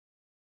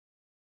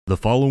The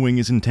following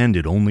is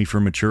intended only for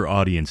mature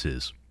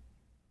audiences.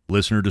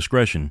 Listener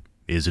discretion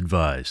is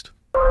advised.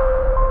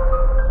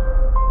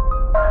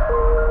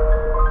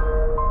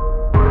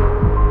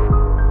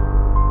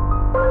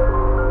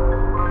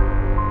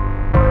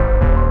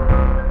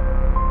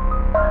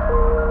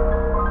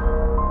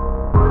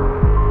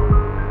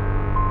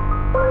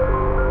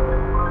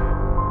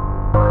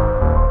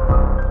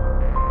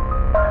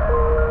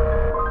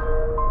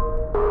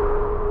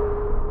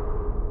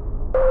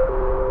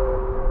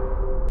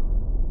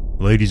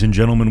 Ladies and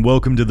gentlemen,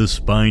 welcome to the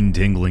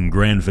spine-tingling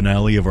grand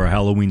finale of our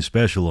Halloween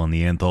special on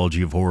the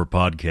Anthology of Horror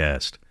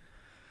podcast.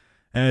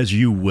 As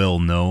you well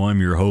know,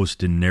 I'm your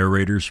host and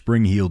narrator,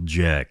 Spring-Heeled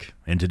Jack,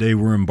 and today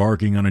we're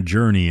embarking on a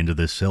journey into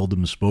the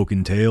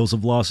seldom-spoken tales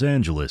of Los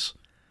Angeles,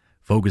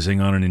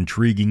 focusing on an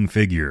intriguing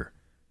figure,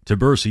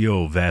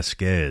 Tiburcio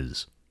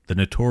Vasquez, the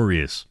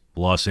notorious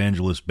Los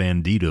Angeles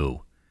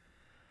bandito.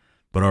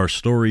 But our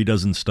story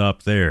doesn't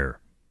stop there.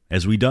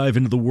 As we dive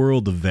into the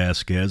world of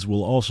Vasquez,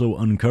 we'll also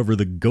uncover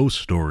the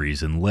ghost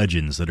stories and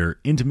legends that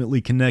are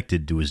intimately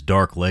connected to his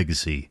dark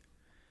legacy.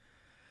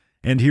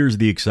 And here's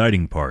the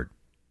exciting part.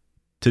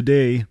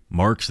 Today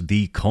marks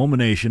the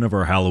culmination of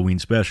our Halloween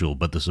special,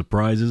 but the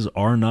surprises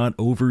are not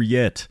over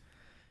yet.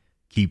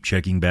 Keep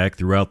checking back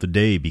throughout the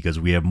day because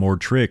we have more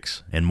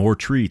tricks and more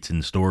treats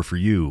in store for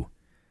you.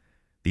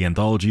 The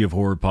Anthology of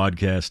Horror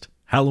podcast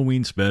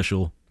Halloween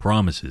special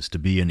promises to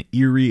be an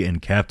eerie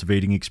and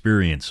captivating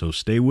experience, so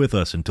stay with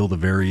us until the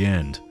very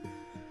end.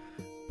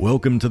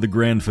 Welcome to the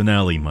grand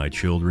finale, my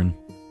children.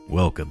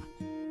 Welcome.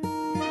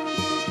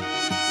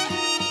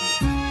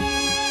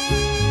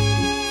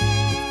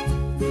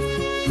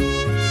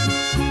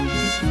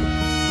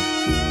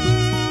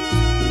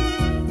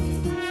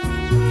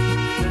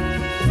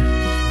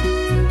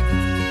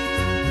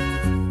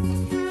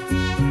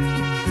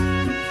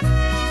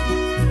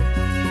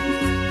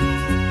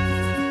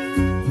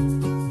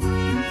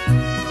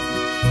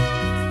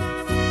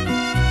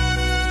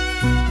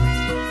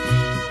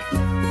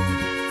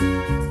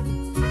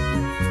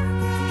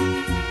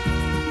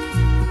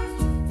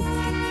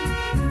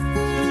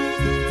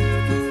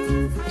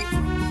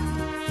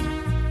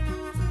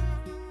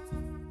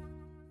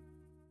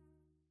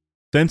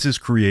 Since his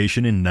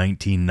creation in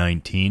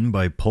 1919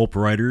 by pulp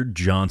writer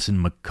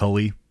Johnson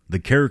McCulley, the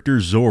character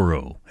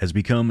Zorro has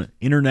become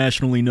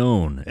internationally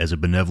known as a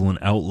benevolent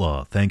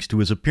outlaw thanks to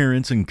his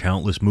appearance in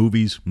countless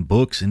movies,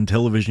 books, and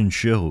television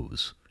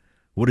shows.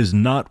 What is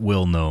not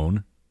well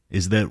known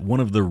is that one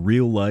of the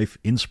real-life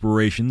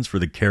inspirations for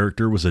the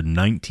character was a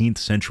 19th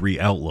century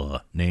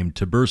outlaw named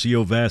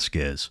Tiburcio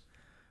Vasquez,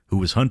 who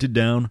was hunted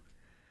down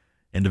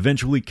and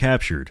eventually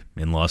captured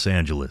in Los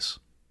Angeles.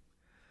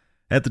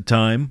 At the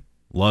time,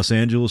 Los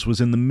Angeles was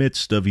in the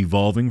midst of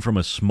evolving from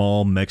a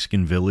small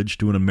Mexican village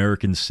to an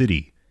American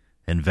city,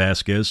 and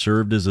Vasquez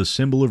served as a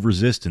symbol of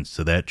resistance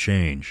to that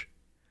change.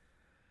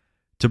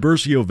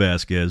 Tiburcio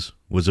Vasquez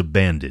was a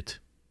bandit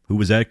who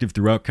was active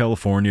throughout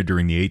California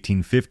during the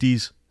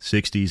 1850s,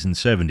 60s, and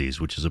 70s,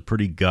 which is a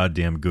pretty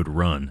goddamn good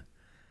run.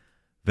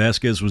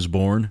 Vasquez was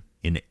born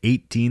in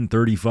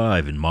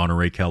 1835 in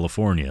Monterey,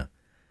 California,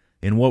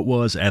 in what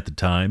was, at the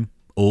time,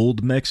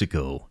 Old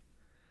Mexico.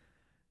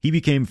 He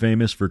became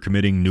famous for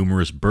committing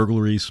numerous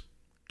burglaries,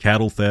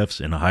 cattle thefts,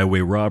 and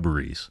highway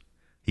robberies.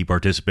 He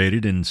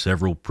participated in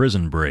several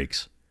prison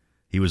breaks.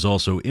 He was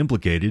also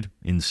implicated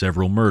in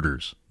several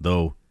murders,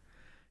 though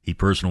he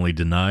personally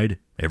denied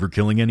ever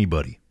killing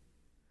anybody.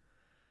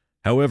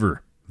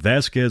 However,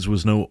 Vasquez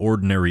was no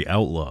ordinary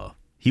outlaw.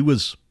 He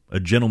was a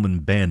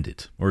gentleman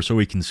bandit, or so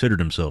he considered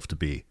himself to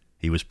be.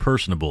 He was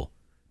personable,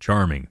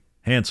 charming,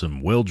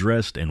 handsome,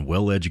 well-dressed, and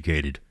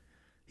well-educated.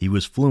 He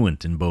was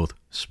fluent in both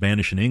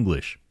Spanish and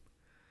English.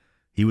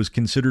 He was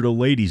considered a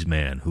ladies'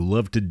 man who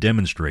loved to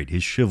demonstrate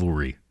his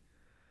chivalry.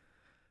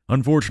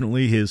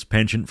 Unfortunately, his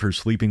penchant for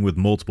sleeping with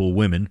multiple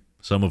women,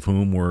 some of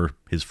whom were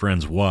his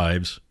friends'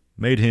 wives,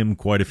 made him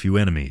quite a few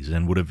enemies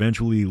and would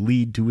eventually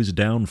lead to his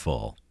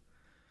downfall.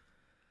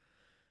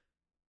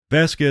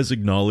 Vasquez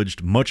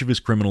acknowledged much of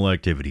his criminal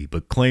activity,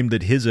 but claimed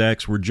that his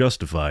acts were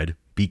justified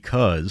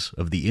because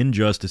of the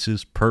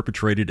injustices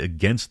perpetrated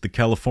against the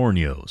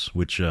Californios,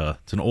 which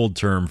it's an old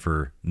term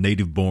for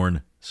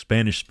native-born,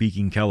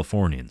 Spanish-speaking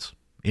Californians,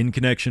 in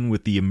connection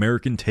with the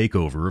American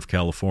takeover of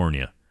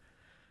California.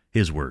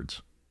 His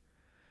words: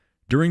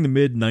 "During the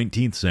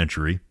mid-19th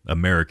century,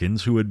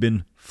 Americans who had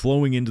been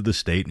flowing into the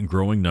state in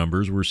growing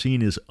numbers were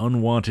seen as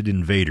unwanted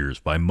invaders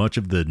by much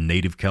of the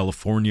native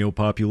Californio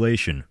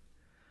population.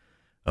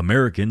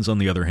 Americans, on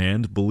the other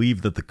hand,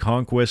 believed that the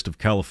conquest of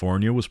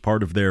California was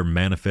part of their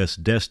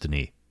manifest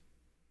destiny.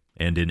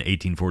 And in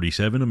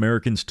 1847,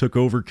 Americans took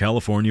over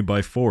California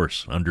by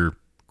force, under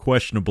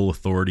questionable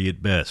authority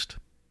at best.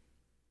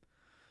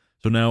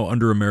 So now,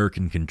 under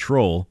American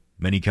control,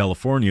 many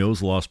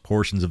Californios lost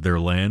portions of their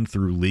land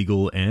through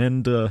legal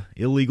and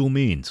illegal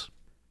means.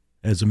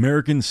 As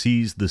Americans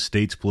seized the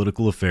state's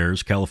political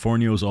affairs,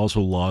 Californios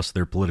also lost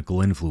their political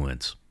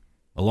influence.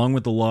 Along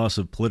with the loss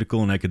of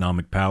political and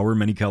economic power,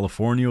 many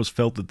Californios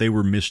felt that they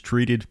were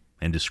mistreated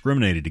and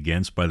discriminated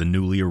against by the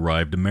newly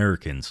arrived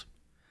Americans.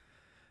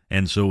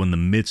 And so in the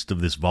midst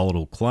of this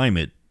volatile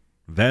climate,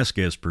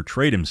 Vasquez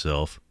portrayed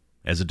himself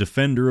as a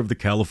defender of the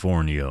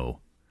Californio.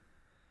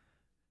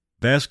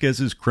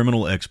 Vasquez's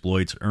criminal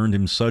exploits earned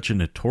him such a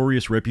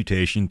notorious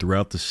reputation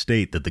throughout the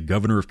state that the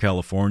governor of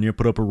California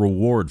put up a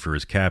reward for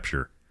his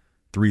capture,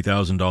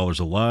 $3,000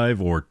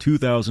 alive or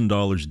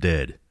 $2,000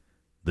 dead.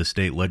 The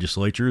state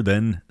legislature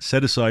then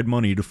set aside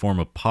money to form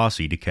a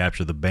posse to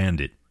capture the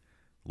bandit,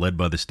 led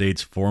by the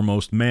state's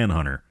foremost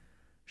manhunter,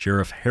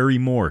 Sheriff Harry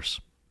Morse.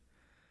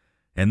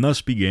 And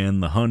thus began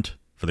the hunt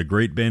for the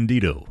great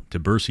bandito,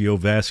 Tiburcio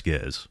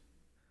Vasquez.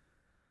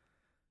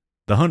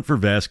 The hunt for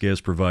Vasquez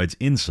provides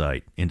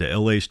insight into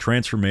LA's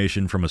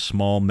transformation from a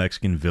small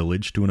Mexican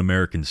village to an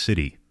American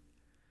city.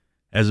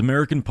 As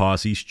American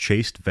posses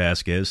chased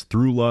Vasquez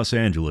through Los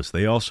Angeles,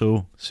 they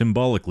also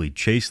symbolically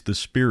chased the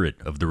spirit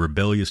of the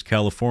rebellious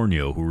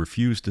Californio who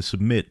refused to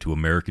submit to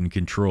American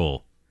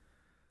control.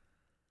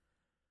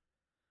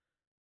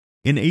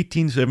 In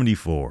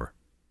 1874,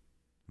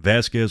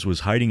 Vasquez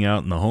was hiding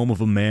out in the home of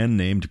a man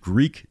named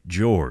Greek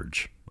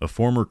George, a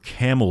former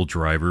camel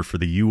driver for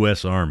the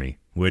U.S. Army,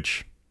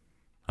 which,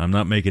 I'm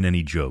not making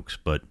any jokes,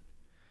 but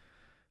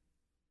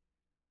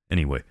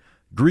anyway,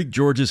 Greek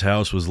George's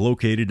house was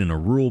located in a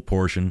rural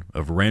portion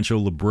of Rancho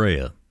La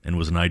Brea and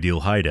was an ideal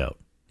hideout.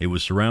 It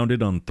was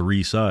surrounded on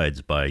three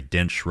sides by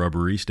dense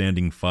shrubbery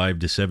standing 5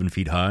 to 7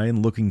 feet high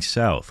and looking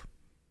south.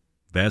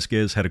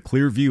 Vasquez had a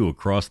clear view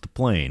across the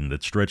plain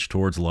that stretched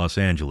towards Los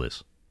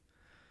Angeles,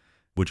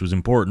 which was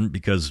important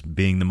because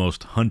being the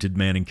most hunted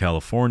man in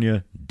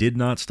California did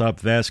not stop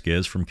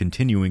Vasquez from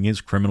continuing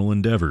his criminal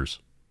endeavors.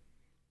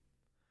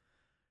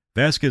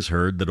 Vasquez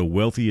heard that a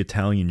wealthy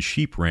Italian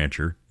sheep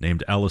rancher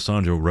named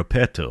Alessandro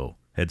Repetto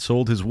had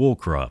sold his wool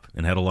crop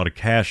and had a lot of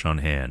cash on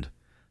hand,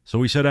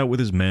 so he set out with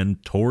his men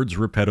towards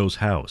Repetto's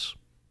house.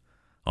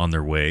 On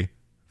their way,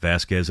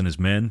 Vasquez and his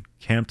men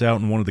camped out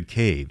in one of the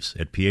caves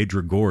at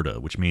Piedra Gorda,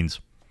 which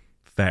means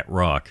Fat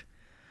Rock,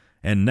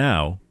 and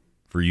now,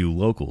 for you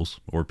locals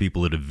or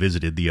people that have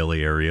visited the LA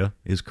area,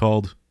 is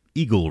called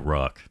Eagle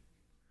Rock.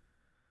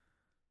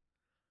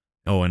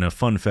 Oh, and a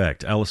fun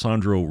fact,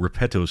 Alessandro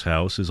Repetto's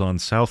house is on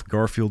South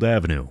Garfield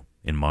Avenue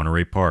in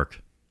Monterey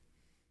Park.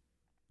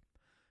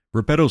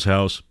 Repetto's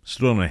house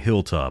stood on a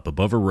hilltop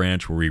above a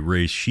ranch where he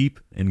raised sheep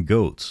and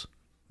goats.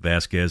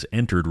 Vasquez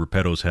entered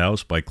Repetto's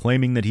house by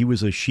claiming that he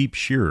was a sheep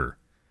shearer,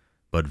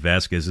 but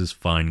Vasquez's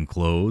fine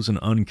clothes and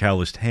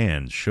uncalloused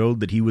hands showed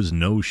that he was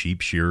no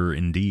sheep shearer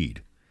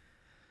indeed.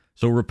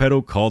 So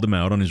Repetto called him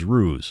out on his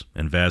ruse,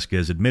 and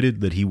Vasquez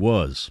admitted that he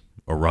was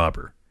a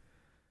robber.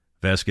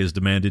 Vasquez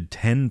demanded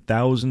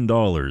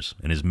 $10,000,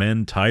 and his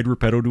men tied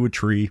Repetto to a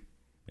tree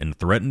and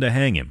threatened to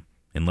hang him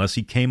unless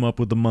he came up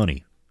with the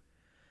money.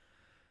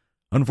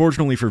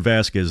 Unfortunately for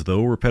Vasquez,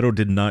 though, Repetto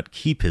did not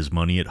keep his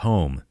money at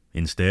home.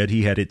 Instead,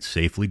 he had it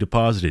safely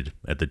deposited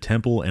at the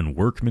Temple and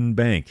Workman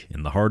Bank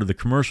in the heart of the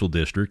commercial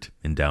district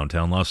in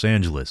downtown Los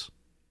Angeles.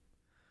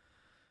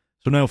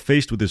 So now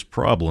faced with this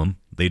problem,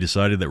 they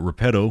decided that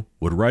Repetto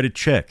would write a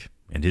check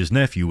and his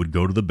nephew would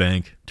go to the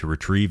bank to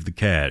retrieve the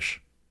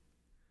cash.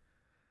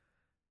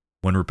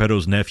 When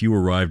Repetto's nephew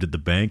arrived at the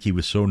bank, he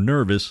was so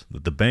nervous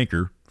that the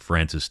banker,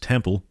 Francis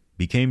Temple,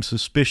 became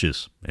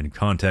suspicious and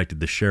contacted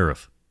the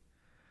sheriff.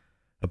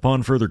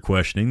 Upon further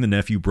questioning, the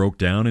nephew broke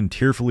down and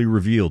tearfully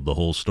revealed the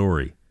whole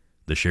story.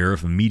 The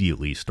sheriff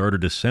immediately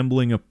started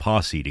assembling a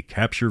posse to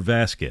capture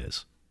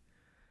Vasquez.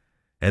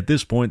 At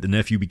this point, the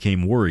nephew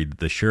became worried that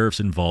the sheriff's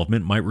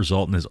involvement might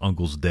result in his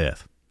uncle's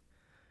death.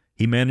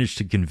 He managed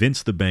to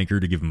convince the banker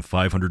to give him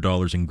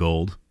 $500 in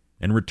gold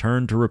and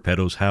returned to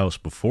Repetto's house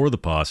before the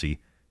posse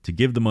to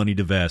give the money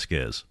to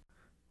Vasquez.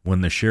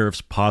 When the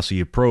sheriff's posse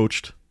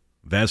approached,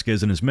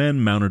 Vasquez and his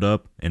men mounted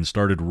up and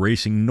started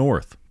racing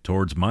north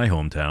towards my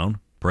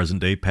hometown,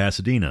 present-day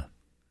Pasadena.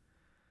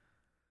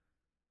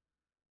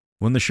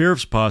 When the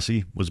sheriff's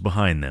posse was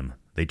behind them,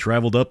 they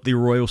traveled up the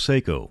Arroyo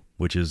Seco,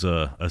 which is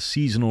a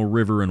seasonal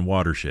river and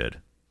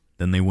watershed.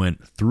 Then they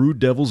went through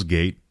Devil's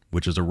Gate,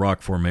 which is a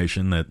rock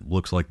formation that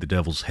looks like the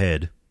devil's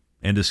head,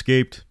 and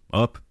escaped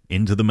up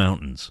into the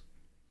mountains.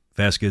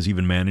 Vasquez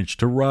even managed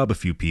to rob a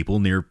few people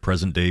near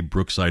present-day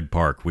Brookside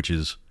Park, which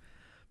is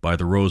by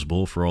the Rose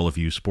Bowl for all of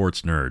you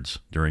sports nerds,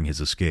 during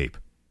his escape.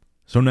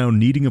 So now,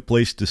 needing a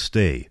place to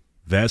stay,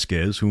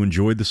 Vasquez, who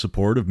enjoyed the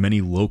support of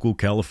many local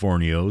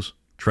Californios,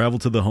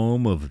 traveled to the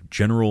home of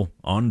General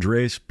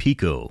Andres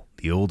Pico,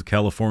 the old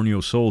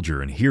Californio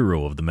soldier and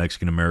hero of the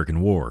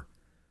Mexican-American War.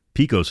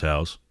 Pico's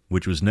house,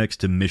 which was next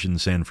to Mission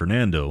San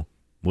Fernando,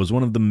 was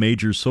one of the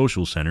major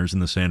social centers in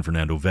the San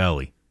Fernando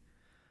Valley.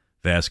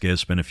 Vasquez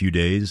spent a few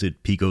days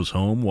at Pico's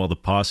home while the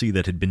posse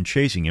that had been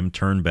chasing him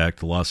turned back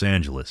to Los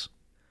Angeles.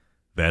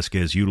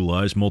 Vasquez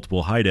utilized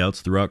multiple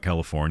hideouts throughout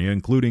California,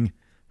 including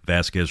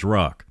Vasquez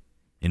Rock,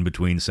 in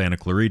between Santa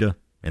Clarita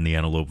and the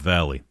Antelope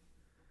Valley.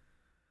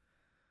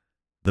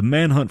 The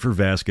manhunt for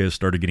Vasquez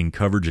started getting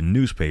coverage in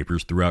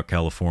newspapers throughout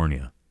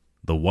California.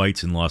 The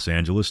whites in Los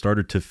Angeles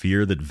started to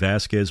fear that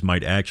Vasquez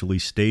might actually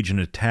stage an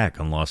attack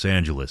on Los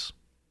Angeles.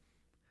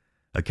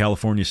 A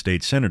California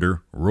state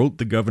senator wrote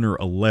the governor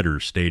a letter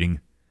stating,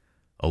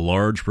 A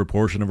large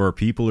proportion of our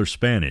people are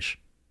Spanish,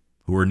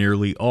 who are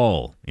nearly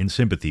all in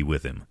sympathy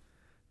with him.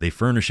 They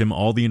furnish him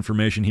all the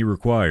information he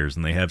requires,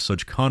 and they have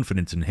such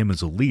confidence in him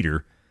as a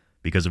leader,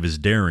 because of his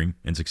daring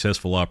and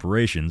successful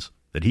operations,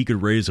 that he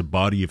could raise a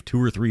body of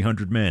 200 or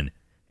 300 men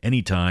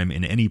any time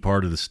in any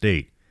part of the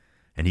state,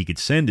 and he could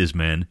send his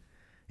men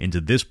into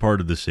this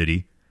part of the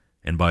city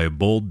and by a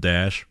bold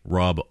dash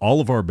rob all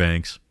of our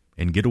banks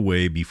and get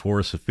away before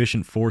a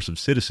sufficient force of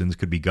citizens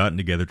could be gotten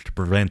together to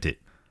prevent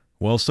it.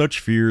 While such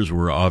fears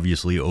were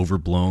obviously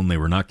overblown, they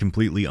were not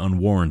completely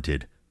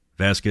unwarranted.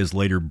 Vasquez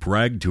later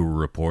bragged to a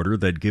reporter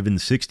that given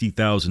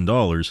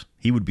 $60,000,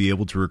 he would be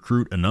able to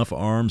recruit enough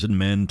arms and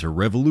men to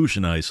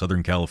revolutionize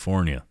Southern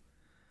California.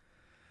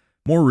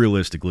 More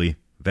realistically,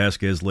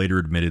 Vasquez later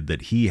admitted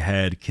that he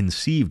had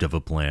conceived of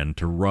a plan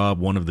to rob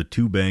one of the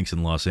 2 banks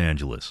in Los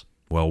Angeles.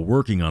 While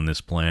working on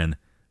this plan,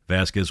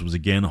 Vasquez was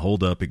again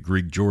holed up at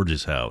Greek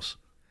George's house.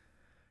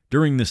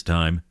 During this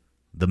time,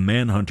 the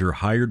manhunter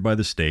hired by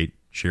the state,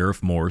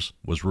 Sheriff Morse,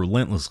 was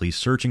relentlessly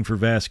searching for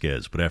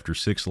Vasquez, but after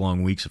 6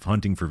 long weeks of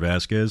hunting for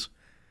Vasquez,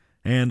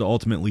 and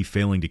ultimately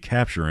failing to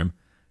capture him,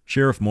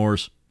 Sheriff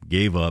Morse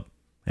gave up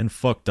and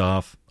fucked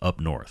off up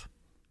north.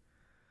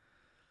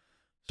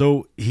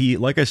 So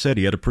like I said,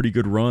 he had a pretty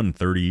good run,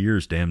 30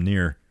 years damn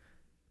near.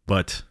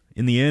 But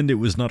in the end, it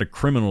was not a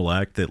criminal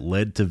act that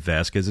led to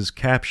Vasquez's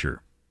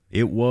capture.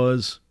 It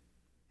was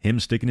him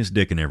sticking his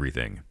dick in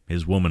everything,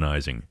 his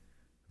womanizing.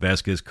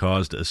 Vasquez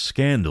caused a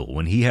scandal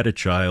when he had a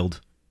child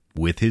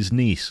with his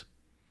niece,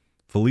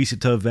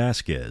 Felicita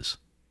Vasquez.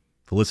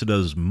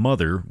 Felicita's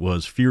mother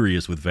was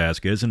furious with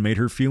Vasquez and made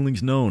her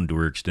feelings known to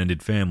her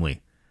extended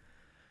family,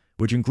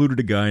 which included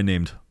a guy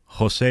named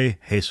Jose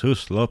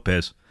Jesus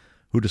Lopez,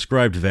 who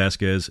described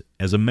Vasquez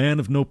as a man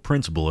of no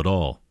principle at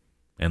all,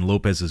 and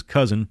Lopez's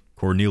cousin,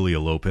 Cornelia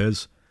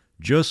Lopez,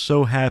 just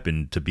so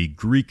happened to be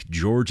Greek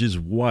George's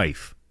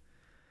wife.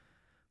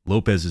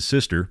 Lopez's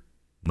sister,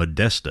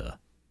 Modesta,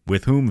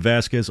 with whom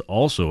Vasquez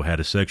also had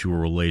a sexual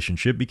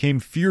relationship, became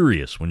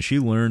furious when she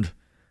learned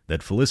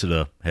that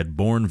Felicita had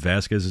borne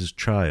Vasquez's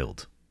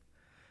child.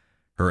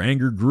 Her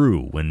anger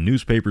grew when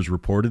newspapers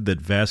reported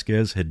that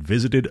Vasquez had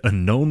visited a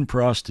known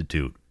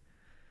prostitute.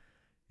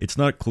 It's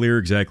not clear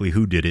exactly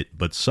who did it,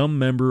 but some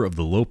member of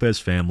the Lopez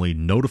family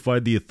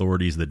notified the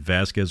authorities that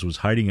Vasquez was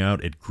hiding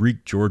out at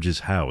Greek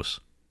George's house.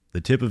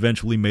 The tip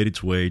eventually made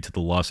its way to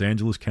the Los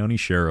Angeles County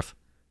Sheriff,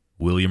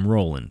 William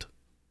Rowland.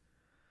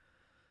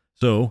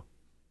 So,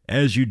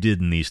 as you did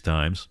in these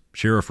times,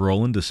 Sheriff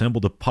Rowland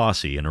assembled a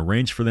posse and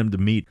arranged for them to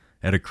meet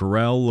at a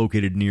corral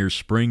located near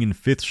Spring and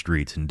 5th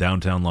Streets in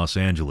downtown Los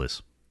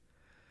Angeles.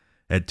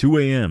 At 2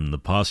 a.m., the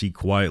posse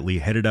quietly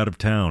headed out of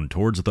town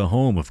towards the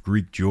home of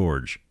Greek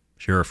George.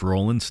 Sheriff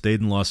Rowland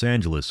stayed in Los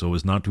Angeles so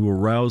as not to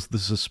arouse the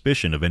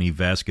suspicion of any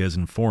Vasquez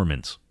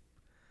informants.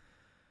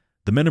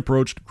 The men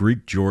approached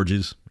Greek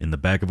George's in the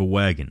back of a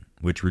wagon,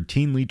 which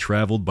routinely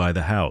traveled by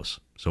the house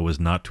so as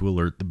not to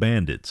alert the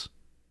bandits.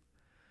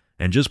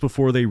 And just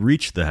before they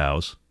reached the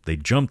house, they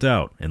jumped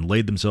out and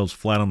laid themselves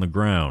flat on the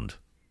ground.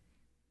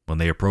 When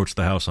they approached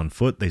the house on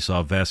foot, they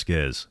saw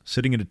Vasquez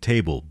sitting at a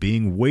table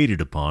being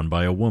waited upon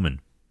by a woman.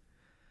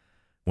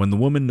 When the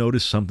woman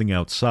noticed something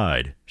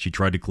outside, she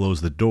tried to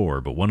close the door,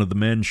 but one of the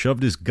men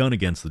shoved his gun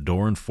against the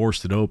door and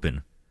forced it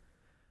open.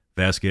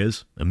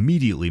 Vasquez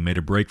immediately made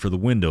a break for the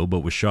window,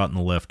 but was shot in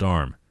the left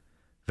arm.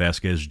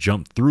 Vasquez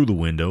jumped through the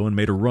window and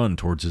made a run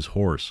towards his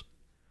horse.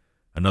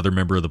 Another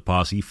member of the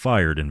posse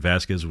fired, and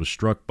Vasquez was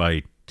struck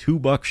by 2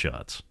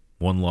 buckshots,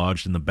 one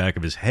lodged in the back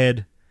of his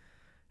head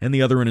and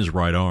the other in his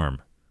right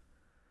arm.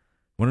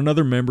 When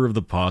another member of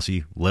the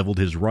posse leveled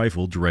his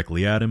rifle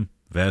directly at him,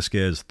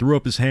 Vasquez threw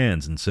up his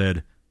hands and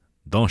said,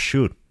 "Don't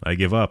shoot, I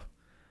give up."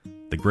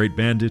 The great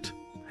bandit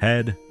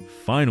had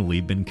finally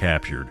been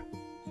captured.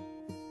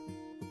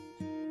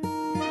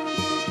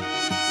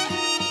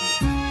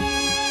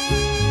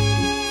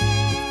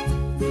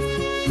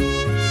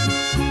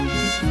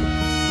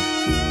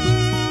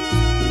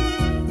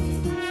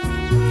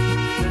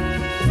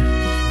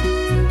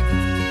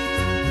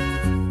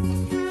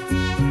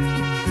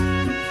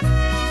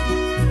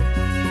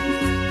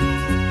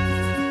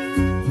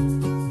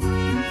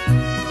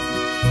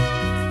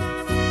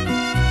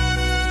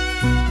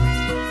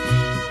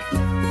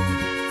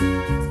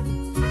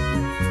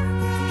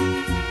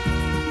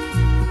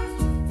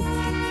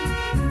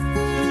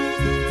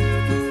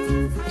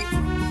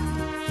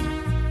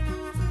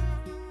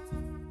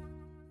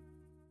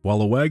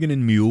 While a wagon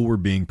and mule were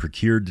being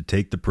procured to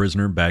take the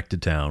prisoner back to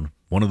town,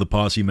 one of the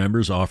posse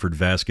members offered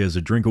Vasquez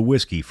a drink of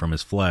whiskey from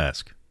his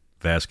flask.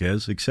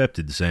 Vasquez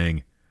accepted,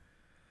 saying,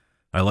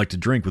 "I like to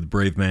drink with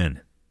brave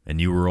men, and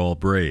you were all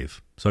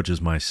brave, such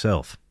as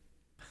myself."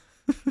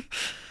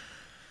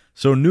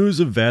 So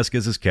news of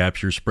Vasquez's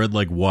capture spread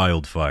like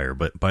wildfire,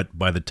 but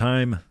by the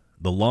time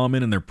the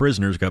lawmen and their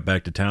prisoners got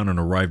back to town and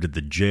arrived at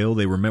the jail,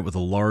 they were met with a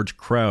large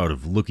crowd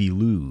of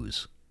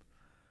looky-loos.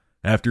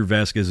 After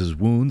Vasquez's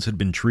wounds had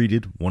been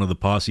treated, one of the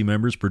posse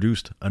members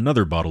produced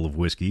another bottle of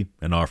whiskey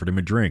and offered him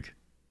a drink.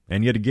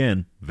 And yet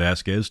again,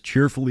 Vasquez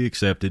cheerfully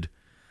accepted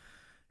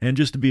and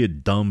just to be a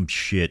dumb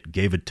shit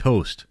gave a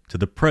toast to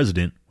the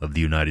President of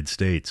the United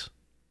States.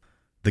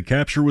 The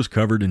capture was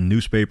covered in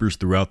newspapers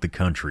throughout the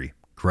country.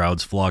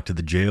 Crowds flocked to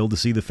the jail to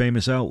see the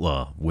famous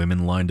outlaw.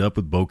 Women lined up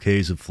with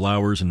bouquets of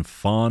flowers and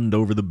fawned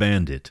over the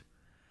bandit.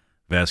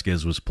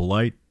 Vasquez was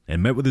polite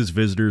and met with his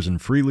visitors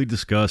and freely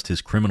discussed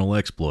his criminal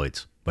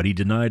exploits, but he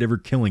denied ever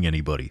killing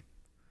anybody.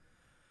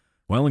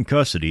 While in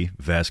custody,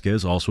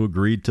 Vasquez also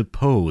agreed to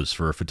pose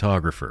for a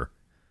photographer.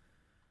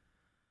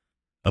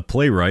 A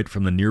playwright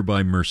from the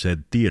nearby Merced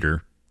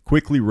Theater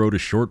quickly wrote a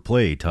short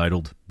play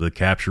titled The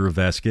Capture of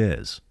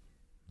Vasquez.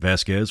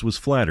 Vasquez was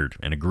flattered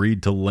and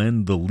agreed to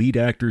lend the lead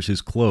actors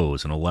his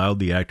clothes and allowed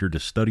the actor to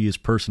study his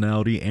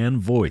personality and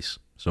voice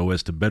so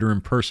as to better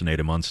impersonate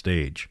him on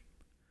stage.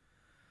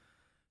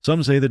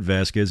 Some say that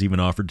Vasquez even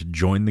offered to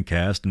join the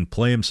cast and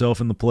play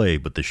himself in the play,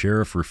 but the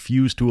sheriff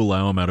refused to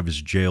allow him out of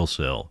his jail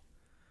cell.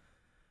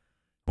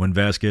 When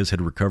Vasquez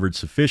had recovered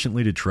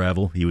sufficiently to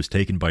travel, he was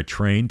taken by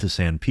train to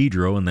San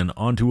Pedro and then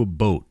onto a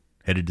boat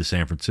headed to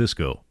San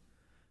Francisco.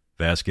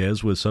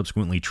 Vasquez was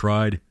subsequently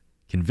tried,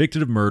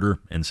 convicted of murder,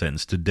 and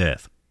sentenced to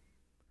death.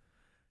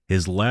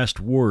 His last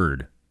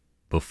word,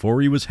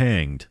 before he was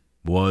hanged,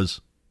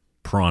 was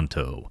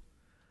pronto.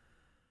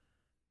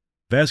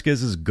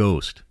 Vasquez's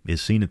ghost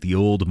is seen at the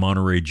old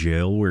Monterey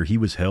jail where he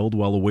was held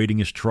while awaiting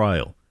his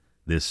trial.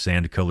 This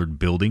sand-colored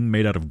building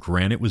made out of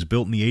granite was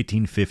built in the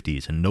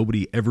 1850s, and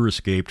nobody ever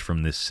escaped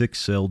from this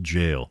 6-cell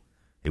jail.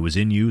 It was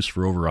in use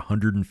for over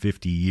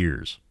 150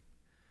 years.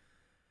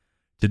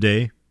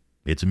 Today,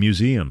 it's a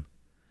museum.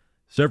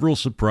 Several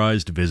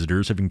surprised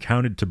visitors have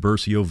encountered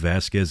Tiburcio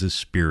Vasquez's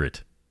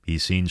spirit.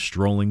 He's seen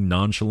strolling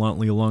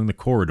nonchalantly along the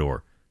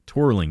corridor,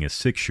 twirling a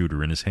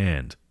 6-shooter in his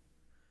hand.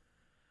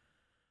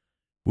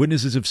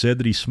 Witnesses have said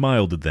that he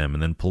smiled at them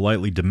and then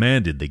politely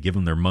demanded they give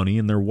him their money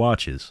and their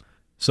watches.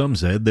 Some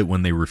said that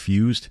when they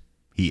refused,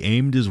 he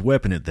aimed his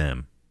weapon at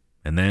them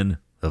and then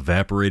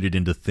evaporated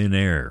into thin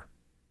air.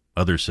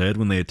 Others said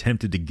when they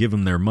attempted to give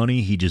him their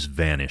money, he just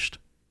vanished.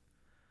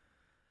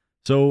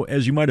 So,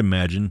 as you might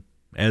imagine,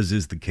 as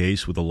is the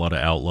case with a lot of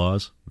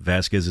outlaws,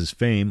 Vasquez's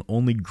fame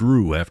only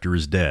grew after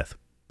his death.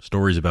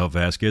 Stories about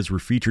Vasquez were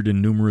featured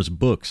in numerous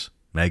books,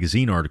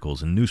 magazine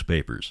articles, and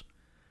newspapers.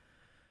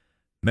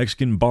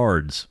 Mexican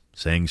bards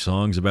sang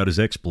songs about his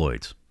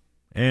exploits,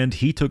 and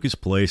he took his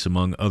place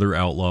among other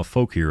outlaw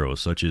folk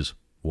heroes such as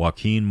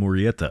Joaquin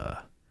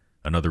Murrieta,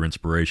 another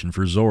inspiration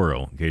for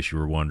Zorro, in case you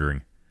were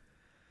wondering.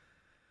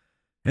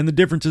 And the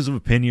differences of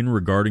opinion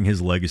regarding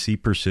his legacy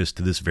persist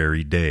to this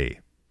very day.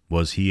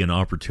 Was he an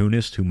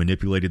opportunist who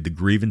manipulated the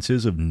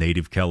grievances of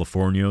native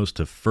Californios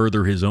to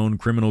further his own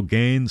criminal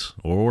gains,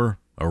 or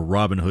a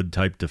Robin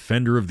Hood-type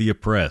defender of the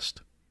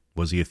oppressed?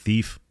 Was he a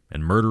thief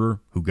and murderer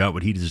who got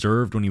what he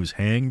deserved when he was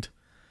hanged?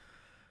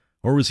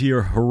 Or was he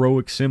a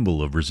heroic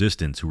symbol of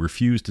resistance who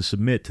refused to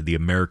submit to the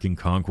American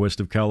conquest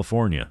of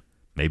California?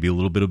 Maybe a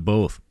little bit of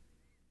both.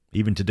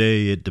 Even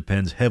today, it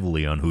depends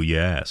heavily on who you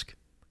ask.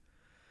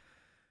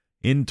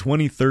 In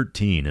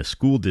 2013, a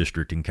school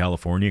district in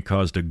California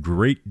caused a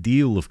great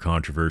deal of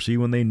controversy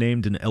when they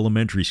named an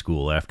elementary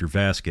school after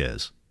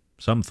Vasquez.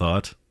 Some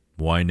thought,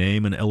 why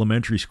name an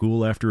elementary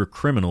school after a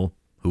criminal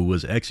who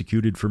was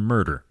executed for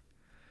murder?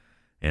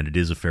 And it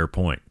is a fair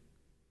point.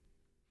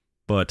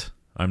 But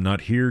I'm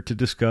not here to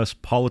discuss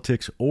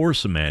politics or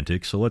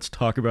semantics, so let's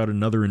talk about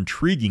another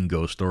intriguing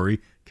ghost story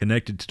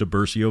connected to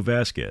Tiburcio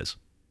Vasquez.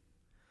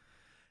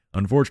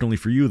 Unfortunately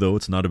for you, though,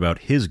 it's not about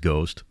his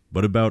ghost,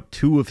 but about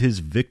two of his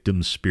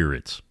victims'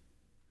 spirits.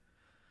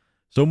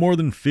 So more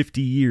than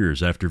 50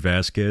 years after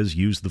Vasquez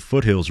used the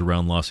foothills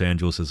around Los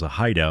Angeles as a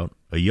hideout,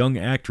 a young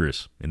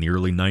actress in the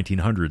early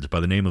 1900s by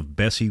the name of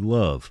Bessie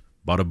Love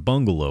bought a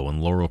bungalow in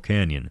Laurel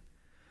Canyon.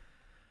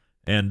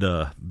 And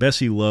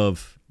Bessie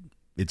Love,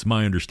 it's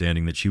my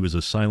understanding that she was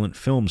a silent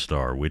film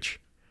star, which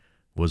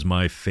was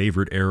my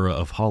favorite era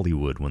of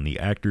Hollywood, when the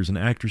actors and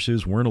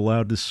actresses weren't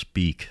allowed to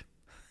speak.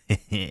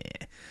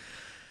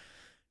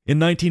 In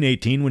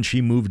 1918, when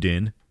she moved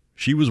in,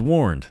 she was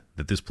warned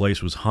that this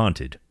place was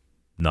haunted.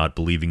 Not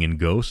believing in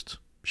ghosts,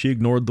 she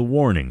ignored the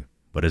warning,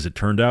 but as it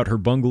turned out, her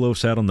bungalow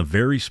sat on the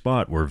very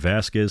spot where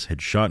Vasquez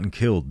had shot and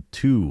killed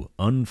two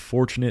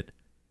unfortunate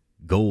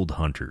gold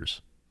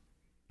hunters.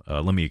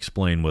 Let me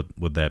explain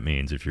what that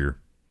means if you're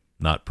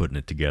not putting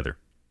it together.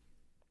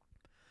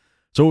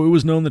 So it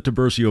was known that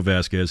Tiburcio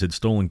Vasquez had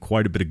stolen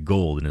quite a bit of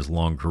gold in his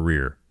long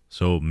career,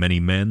 so many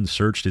men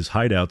searched his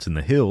hideouts in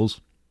the hills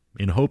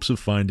in hopes of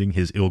finding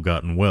his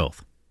ill-gotten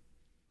wealth.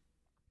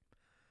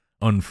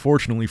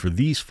 Unfortunately for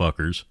these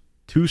fuckers,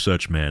 two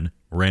such men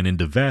ran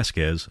into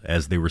Vasquez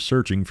as they were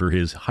searching for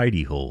his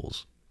hidey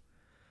holes.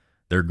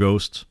 Their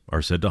ghosts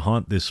are said to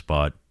haunt this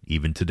spot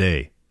even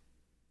today.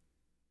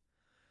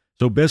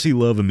 So Bessie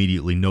Love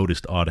immediately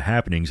noticed odd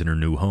happenings in her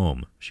new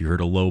home. She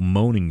heard a low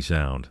moaning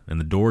sound, and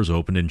the doors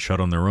opened and shut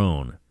on their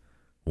own.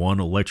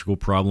 One electrical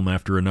problem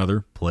after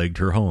another plagued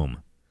her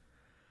home.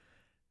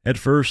 At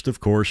first, of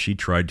course, she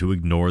tried to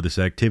ignore this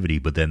activity,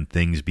 but then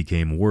things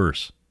became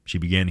worse. She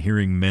began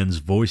hearing men's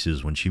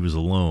voices when she was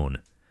alone,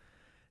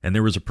 and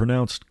there was a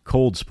pronounced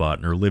cold spot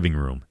in her living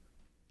room.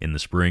 In the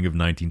spring of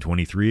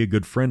 1923, a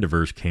good friend of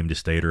hers came to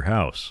stay at her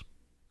house.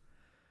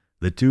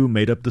 The two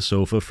made up the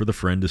sofa for the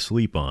friend to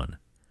sleep on.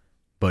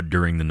 But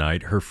during the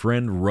night, her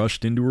friend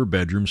rushed into her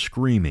bedroom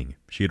screaming.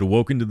 She had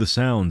awoken to the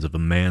sounds of a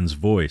man's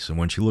voice, and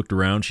when she looked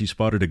around, she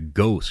spotted a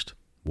ghost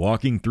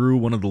walking through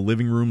one of the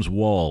living room's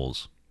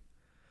walls.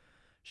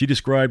 She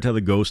described how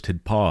the ghost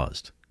had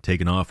paused,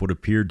 taken off what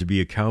appeared to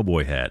be a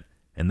cowboy hat,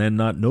 and then,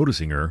 not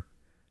noticing her,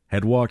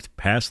 had walked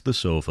past the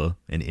sofa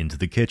and into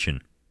the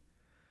kitchen.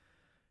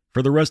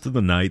 For the rest of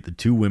the night, the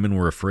two women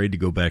were afraid to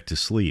go back to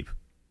sleep.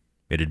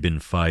 It had been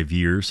 5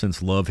 years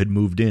since Love had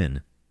moved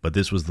in, but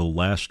this was the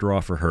last straw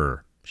for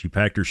her. She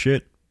packed her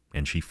shit,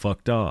 and she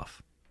fucked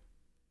off.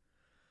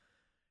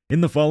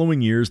 In the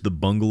following years, the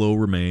bungalow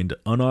remained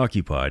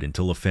unoccupied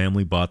until a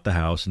family bought the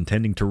house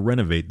intending to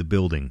renovate the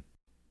building.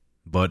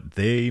 But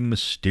they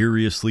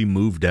mysteriously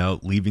moved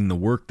out, leaving the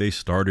work they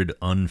started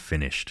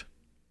unfinished.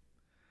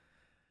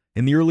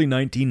 In the early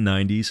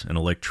 1990s, an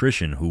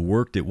electrician who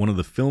worked at one of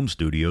the film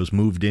studios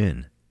moved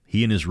in.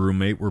 He and his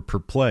roommate were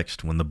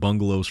perplexed when the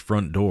bungalow's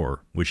front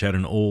door, which had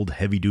an old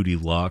heavy-duty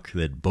lock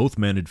that both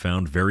men had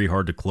found very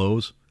hard to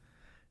close,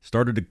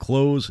 started to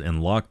close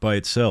and lock by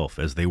itself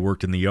as they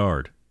worked in the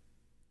yard.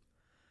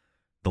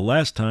 The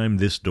last time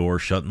this door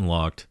shut and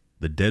locked,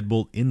 the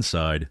deadbolt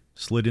inside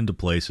slid into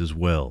place as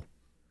well.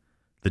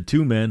 The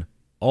two men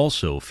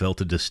also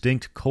felt a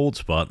distinct cold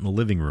spot in the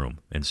living room,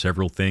 and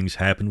several things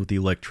happened with the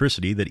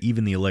electricity that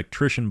even the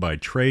electrician by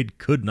trade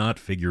could not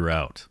figure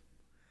out.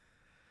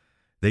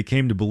 They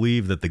came to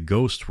believe that the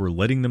ghosts were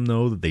letting them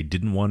know that they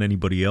didn't want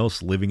anybody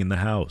else living in the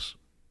house.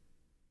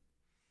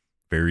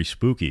 Very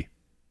spooky.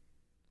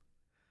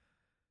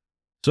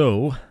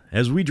 So,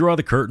 as we draw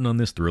the curtain on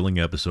this thrilling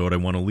episode, I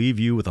want to leave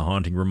you with a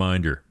haunting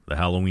reminder. The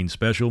Halloween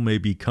special may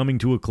be coming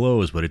to a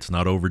close, but it's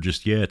not over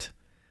just yet.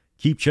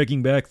 Keep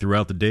checking back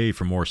throughout the day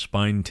for more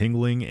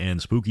spine-tingling and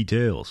spooky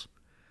tales.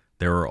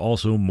 There are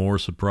also more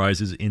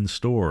surprises in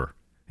store,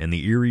 and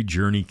the eerie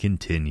journey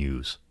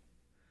continues.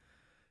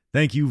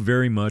 Thank you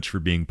very much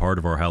for being part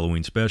of our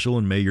Halloween special,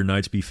 and may your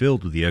nights be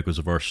filled with the echoes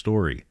of our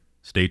story.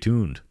 Stay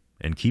tuned,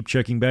 and keep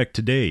checking back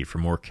today for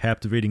more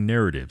captivating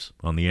narratives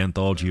on the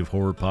Anthology of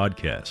Horror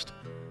podcast.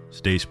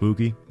 Stay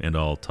spooky, and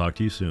I'll talk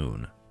to you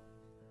soon.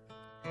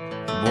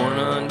 Born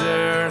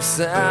under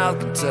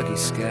South Kentucky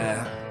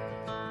sky,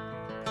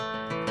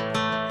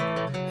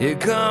 here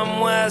come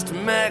west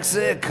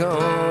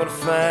Mexico to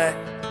fight.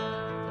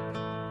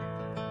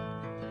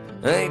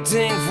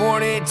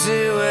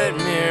 1842 at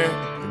Muir,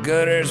 the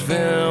gutters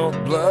filled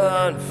with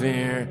blood and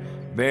fear.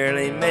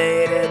 Barely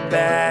made it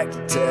back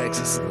to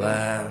Texas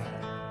alive.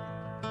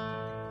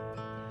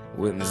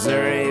 With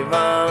Missouri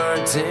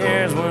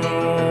volunteers when the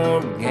war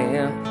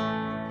began.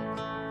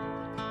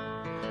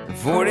 In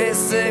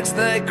 46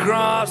 they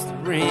crossed the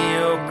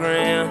Rio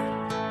Grande.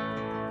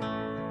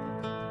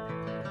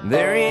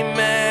 There he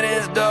met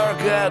his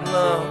dark-eyed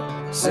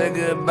love, said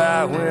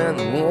goodbye when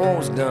the war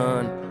was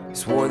done. He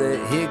swore that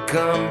he'd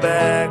come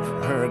back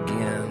for her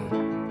again.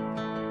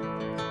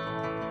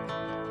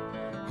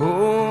 Oh,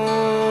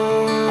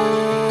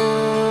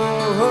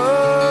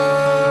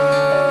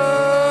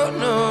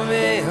 no,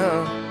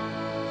 vieja.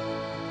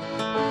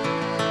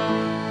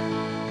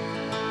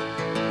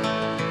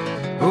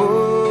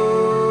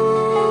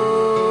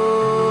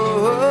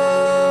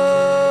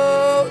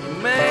 Oh, the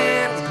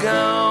man's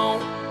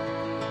gone.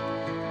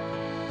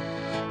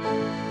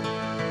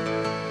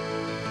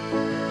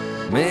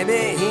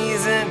 Maybe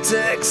he's in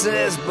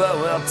Texas, but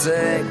we'll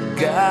take what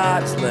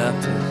God has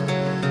left us.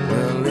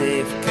 We'll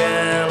leave for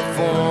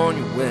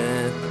California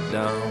with the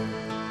dawn.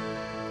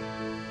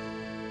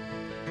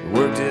 He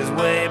worked his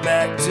way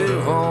back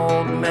to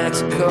old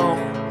Mexico,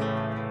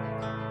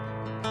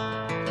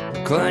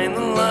 claimed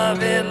the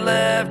love he'd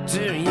left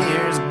 2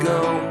 years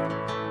ago.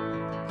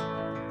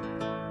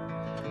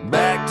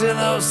 Back to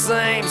those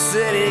same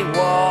city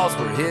walls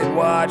where he'd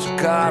watch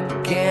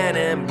copper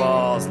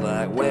cannonballs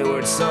like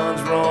wayward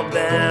sons roll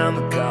down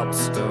the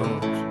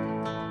cobblestones.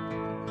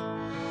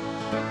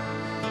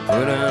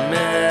 Put him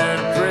in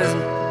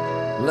prison,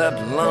 left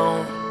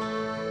alone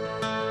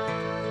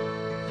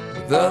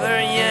with other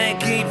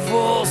Yankee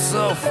fools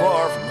so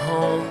far from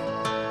home.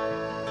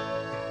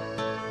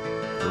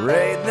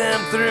 Parade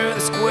them through the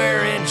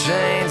square in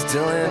chains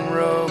till in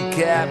rode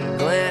Captain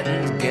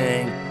Clinton's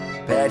gang.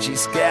 Apache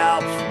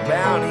scalps for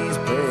bounties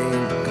paid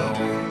in gold.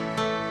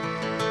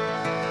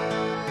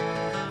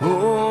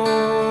 Oh,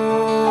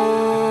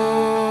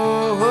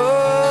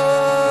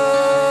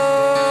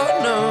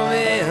 no,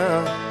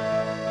 vieja.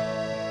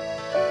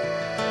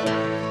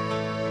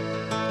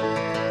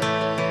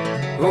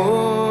 Oh,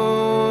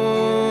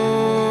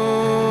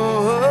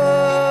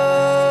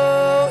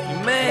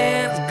 your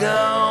man's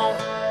gone.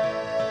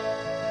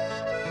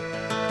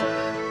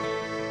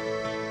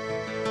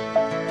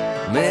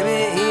 Maybe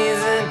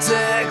he's in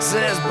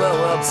Texas, but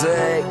we'll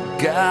take what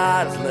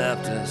God has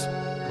left us.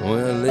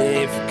 We'll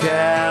leave for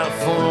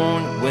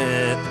California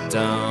with the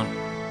dawn.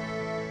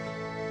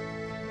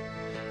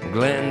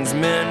 Glenton's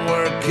men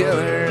were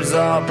killers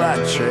all by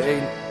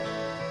trade.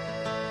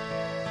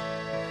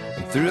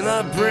 Through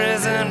the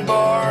prison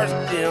bars,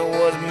 a deal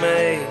was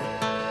made.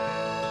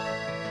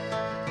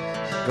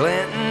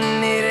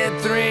 Clinton needed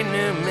 3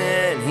 new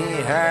men.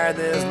 He hired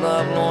this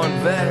lovelorn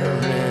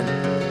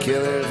veteran.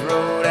 Killers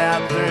rode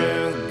out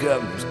through the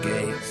governor's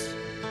gates.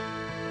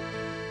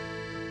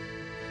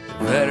 The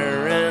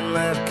veteran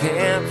left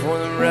camp for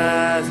the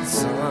rising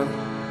sun.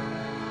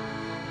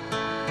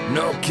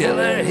 No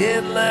killer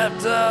had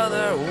left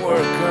other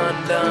work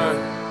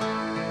undone.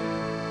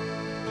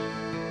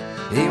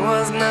 He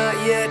was not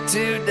yet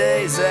 2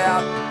 days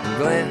out.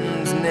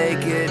 Clinton's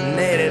naked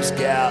native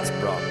scouts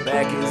brought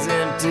back his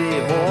empty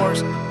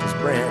horse, his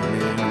brand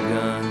new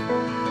gun.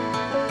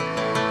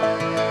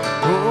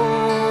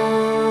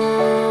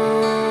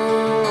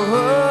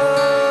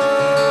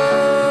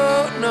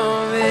 Oh,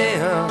 no,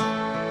 viejo.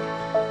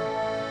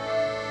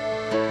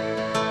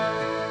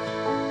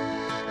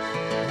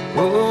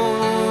 Oh,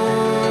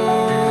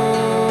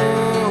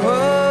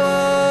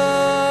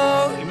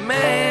 your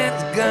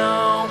man's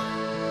gone.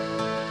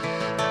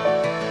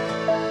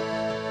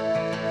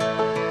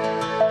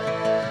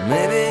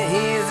 Maybe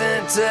he's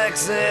in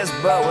Texas,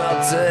 but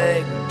we'll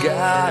take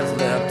God's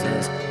left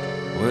us.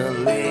 We'll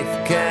leave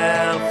for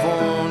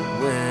California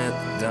with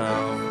the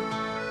dawn.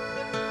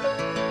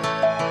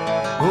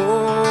 Oh,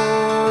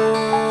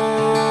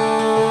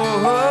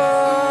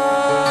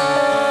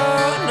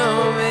 no,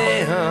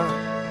 viejo.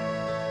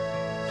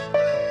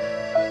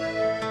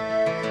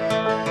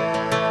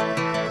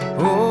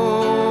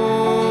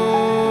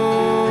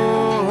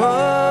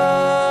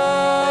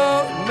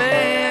 Oh,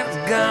 man's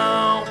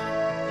gone.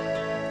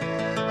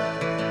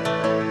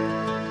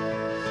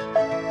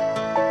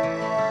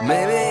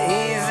 Maybe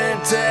he's in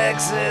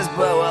Texas,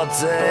 but we'll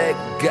take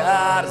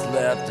God has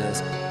left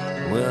us.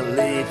 We'll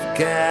leave for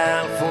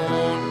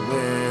California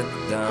with